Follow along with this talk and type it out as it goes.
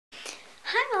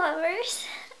Hi, lovers.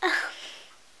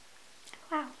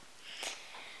 Wow.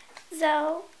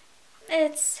 So,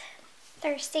 it's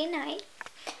Thursday night,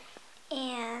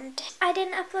 and I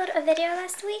didn't upload a video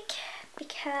last week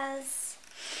because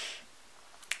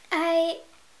I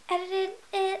edited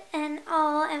it and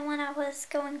all, and when I was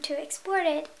going to export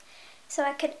it so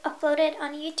I could upload it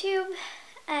on YouTube,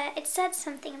 it said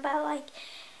something about like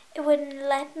it wouldn't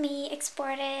let me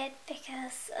export it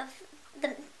because of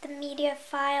the media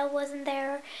file wasn't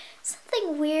there,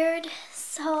 something weird.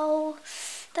 So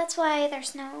that's why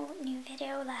there's no new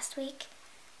video last week.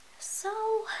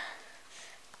 So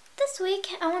this week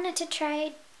I wanted to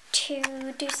try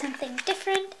to do something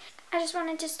different. I just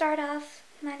wanted to start off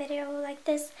my video like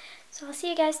this. So I'll see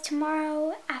you guys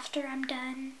tomorrow after I'm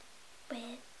done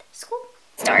with school.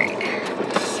 Start.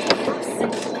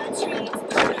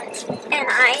 And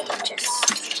I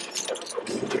just,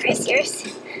 are you serious?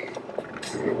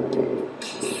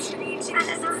 I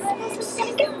don't know how this is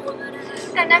gonna go.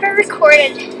 I've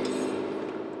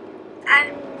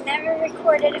never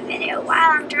recorded a video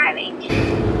while I'm driving.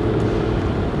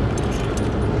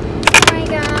 Oh my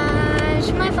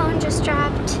gosh, my phone just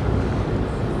dropped.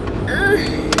 Ugh.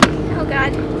 Oh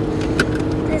god,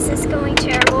 this is going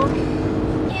terrible.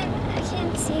 I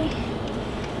can't see.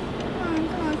 Come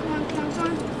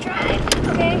on, drive.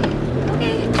 Okay,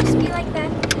 just be like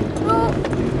that. Well,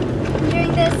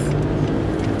 during this,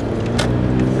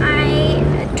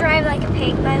 I drive like a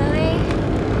pig, by the way.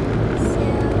 So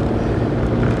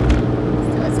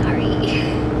sorry.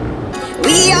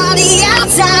 We are the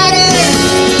outsiders.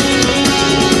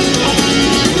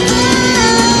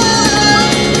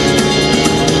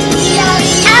 We are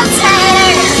the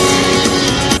outsiders.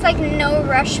 It's like no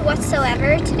rush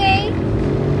whatsoever today,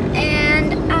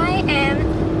 and I am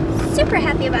super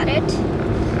happy about it.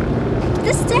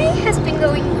 This day has been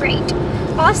going great.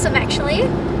 Awesome, actually.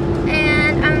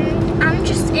 And I'm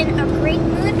just in a great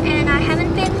mood, and I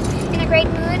haven't been in a great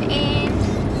mood in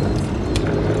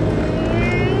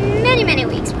many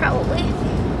weeks, probably.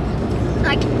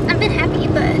 Like, I've been happy,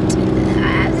 but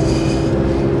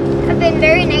I've been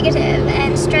very negative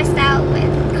and stressed out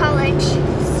with college.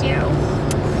 So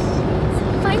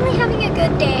finally having a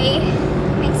good day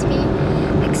makes me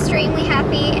extremely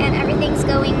happy, and everything's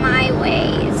going my way.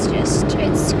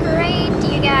 It's great,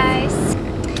 you guys.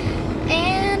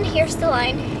 And here's the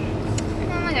line.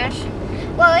 Oh my gosh.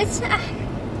 Well, it's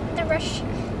the rush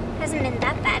hasn't been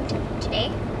that bad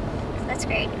today, so that's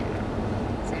great.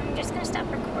 So I'm just gonna stop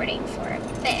recording for a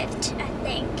bit, I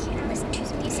think, and listen to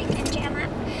some music and jam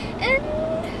up, and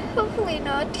hopefully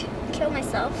not kill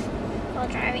myself while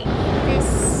driving.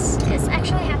 This is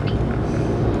actually happening.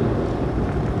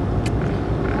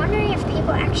 I'm wondering if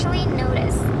people actually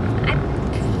notice.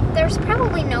 There's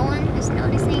probably no one who's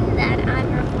noticing that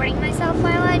I'm recording myself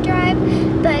while I drive,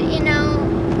 but you know,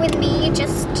 with me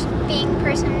just being the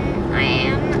person I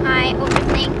am, I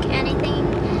overthink anything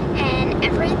and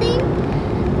everything,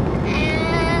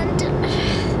 and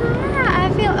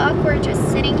I feel awkward just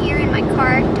sitting here in my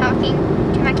car talking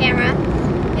to my camera,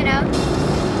 you know?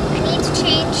 I need to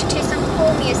change to some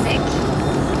cool music,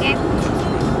 okay?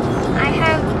 I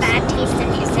have bad taste in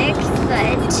music,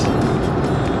 but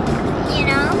you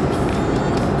know,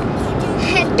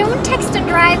 don't text and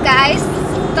drive, guys.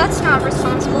 That's not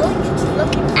responsible.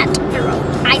 Look at the road.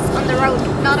 Eyes on the road,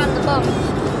 not on the phone.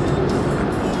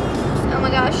 Oh my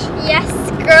gosh. Yes,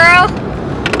 girl.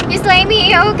 You slay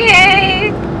me,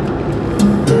 okay.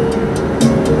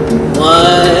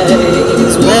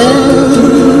 Wise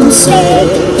men say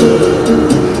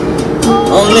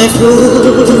only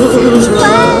fools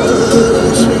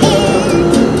rush in.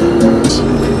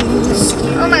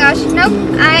 Oh my gosh, nope,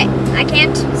 I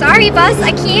can't. Sorry, bus,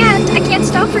 I can't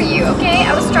stop for you, okay?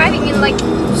 I was driving in like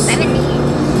 70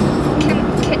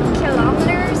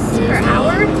 kilometers per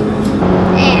hour,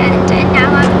 and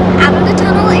now I'm out of the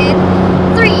tunnel in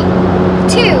 3,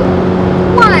 2,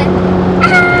 1.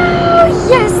 Ow!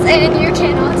 Yes, and you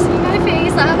cannot see my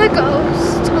face. I'm a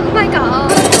ghost. Oh my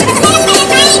god.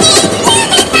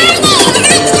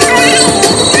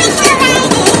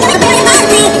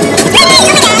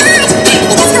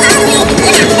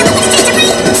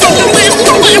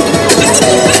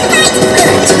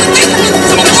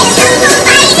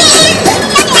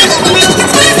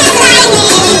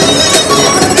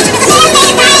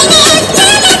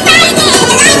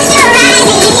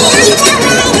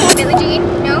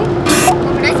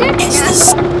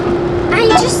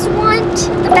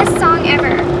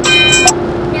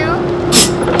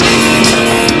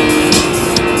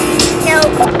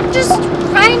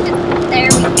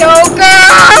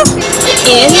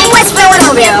 In West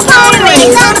Philadelphia, pony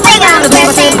rings on the playground, the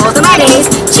people say most of my days,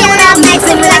 chilling out next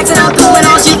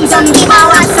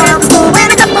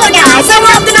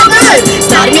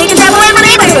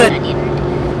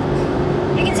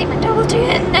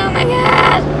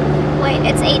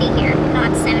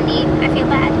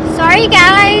Sorry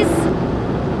guys.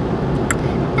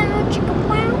 Ow, chicka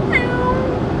wow wow.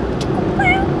 Chicka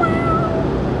wow wow.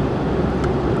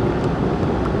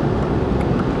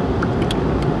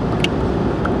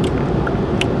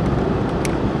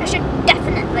 I should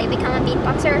definitely become a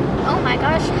beatboxer. Oh my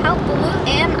gosh, how blue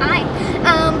am I?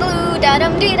 Blue da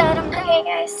dum dee da dum. Okay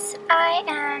guys, I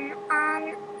am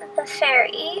on the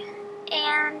ferry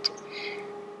and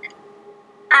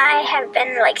I have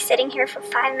been like sitting here for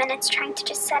 5 minutes trying to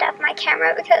just set up my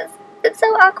camera because it's so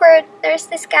awkward. There's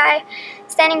this guy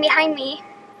standing behind me,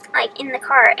 like in the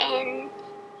car, and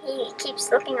he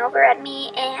keeps looking over at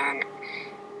me and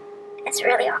it's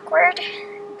really awkward.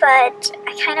 But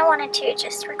I kind of wanted to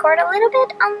just record a little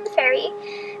bit on the ferry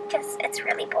because it's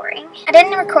really boring. I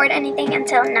didn't record anything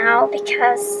until now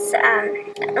because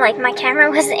like my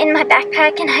camera was in my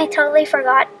backpack and I totally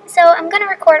forgot. So I'm gonna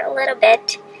record a little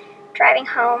bit driving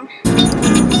home.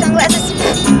 Sunglasses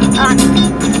on.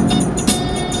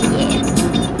 Yeah.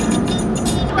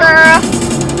 Girl.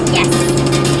 Yes.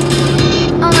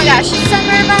 Oh my gosh,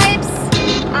 summer vibes.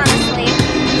 Honestly.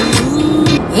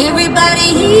 Everybody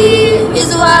here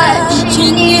is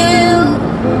watching you,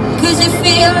 'cause you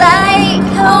feel like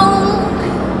home.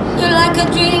 You're like a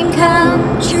dream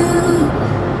come true.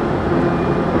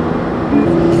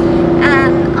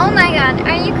 Oh my god,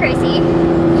 are you crazy?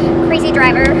 Crazy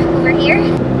driver over here.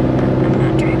 I'm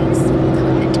not driving the speed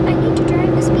limit. I need to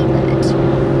drive the speed limit.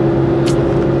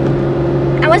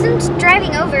 I wasn't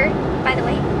driving over, by the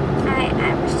way.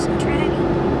 I was just driving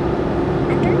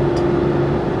under it.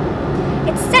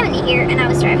 It's 70 here and I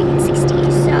was driving at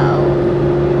 60, so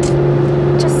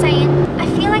just saying. I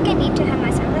feel like I need to have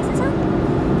my sunglasses on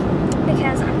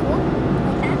because I'm cool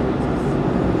like that.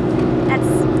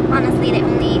 That's honestly the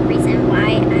only reason why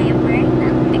I am wearing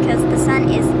them, because the sun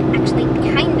is actually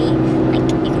behind me. Like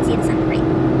you can see the sun right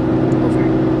over,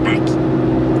 back,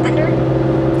 under,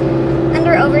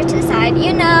 over to the side.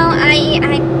 You know,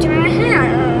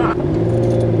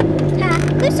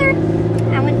 loser.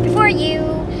 I went before you.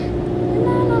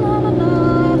 La la la la la.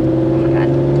 Oh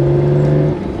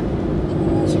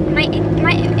my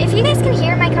god. If you guys can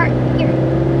hear my car, here.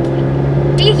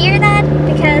 Do you hear that?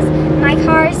 Because my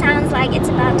car sounds like it's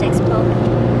about to explode.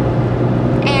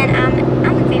 And I'm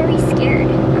very scared.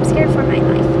 I'm scared for my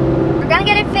life. We're gonna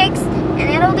get it fixed and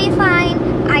it'll be fine.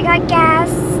 I got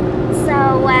gas.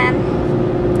 So,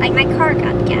 like my car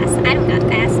got gas. I don't got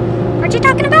gas. What you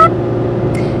talking about?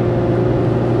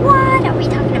 What are we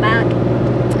talking about?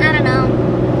 I don't know.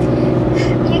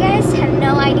 You guys have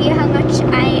no idea how much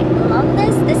I love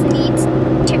this. This needs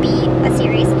to be a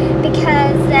series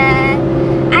because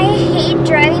I hate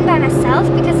driving by myself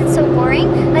because it's so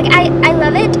boring. Like I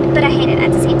love it, but I hate it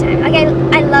at the same time. Like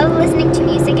I love listening to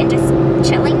music and just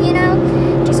chilling, you know,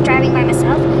 just driving by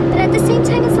myself. But at the same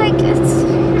time, it's like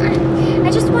I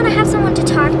just want to have someone to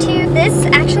talk to. This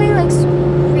actually looks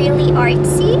really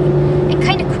artsy and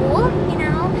kind of cool, you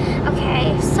know.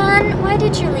 Okay, son, why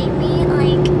did you leave me?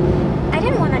 Like, I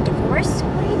didn't want a divorce.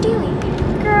 What are you doing?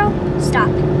 Girl, stop.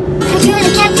 I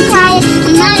could've kept it quiet,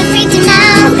 I'm not afraid to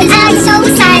now, 'cause I'm so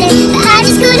excited that I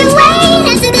just couldn't wait.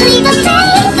 I took a leap of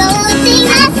faith, the only thing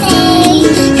I say,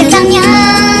 'cause I'm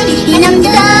young and I'm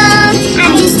dumb.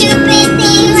 I do stupid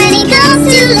things when it comes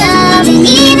to love, and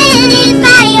even if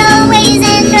I always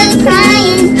end up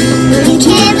crying, you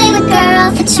can't blame a girl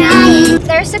for trying.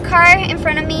 There's a car in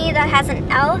front of me that has an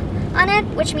L on it,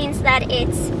 which means that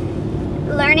it's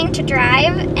learning to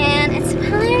drive, and it's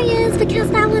hilarious because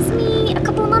that was me a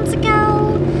couple of months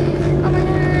ago. Oh my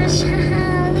gosh,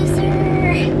 haha, loser.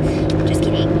 Just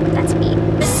kidding, that's me.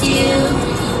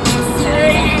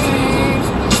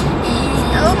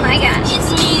 Oh my gosh.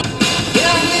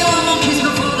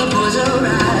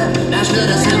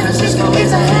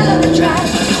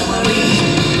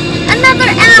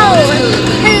 Another L!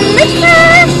 Loser!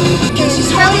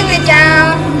 Slowly it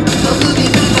down.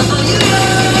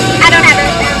 I don't have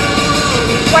it down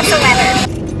whatsoever.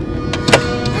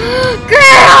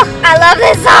 Girl! I love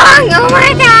this song! Oh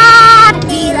my god!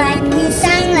 Be like new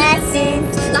sunglasses,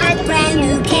 like a brand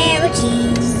new pair of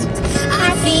jeans.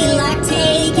 I feel like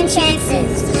taking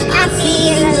chances. I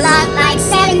feel a lot like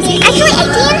 17. Actually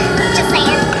 18? Just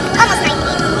saying. Almost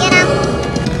 19, you know?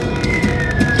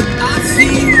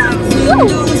 Woo.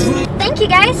 Thank you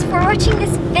guys for watching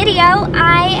this video.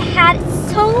 I had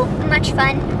so much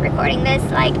fun recording this.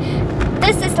 Like,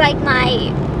 this is like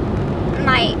my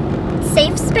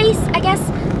safe space, I guess.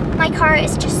 My car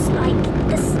is just like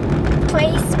this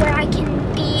place where I can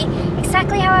be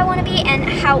exactly how I want to be and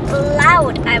how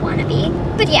loud I want to be.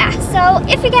 But yeah, so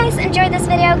if you guys enjoyed this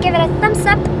video, give it a thumbs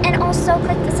up and also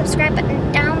click the subscribe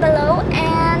button down below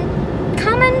and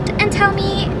comment and tell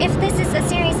me if this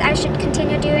I should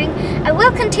continue doing. I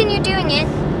will continue doing it,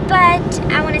 but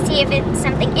I want to see if it's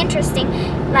something interesting,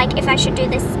 like if I should do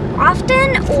this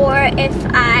often or if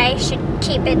I should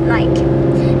keep it like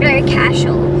very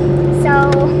casual.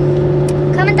 So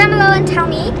comment down below and tell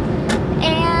me,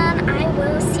 and I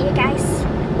will see you guys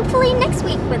hopefully next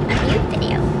week with a new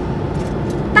video.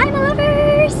 Bye, my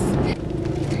lovers!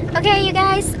 Okay, you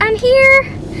guys, I'm here.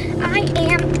 I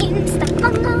am in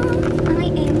Stockholm. I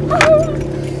am home.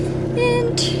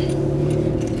 And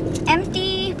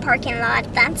empty parking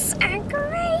lot. That's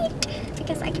great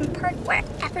because I can park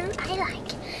wherever I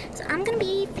like. So I'm gonna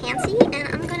be fancy and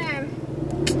I'm gonna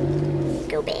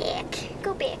go back.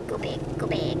 Go back, go back, go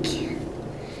back.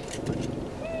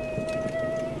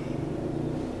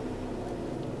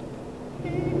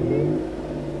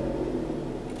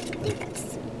 I think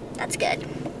that's good.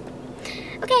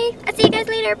 Okay, I'll see you guys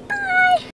later. Bye!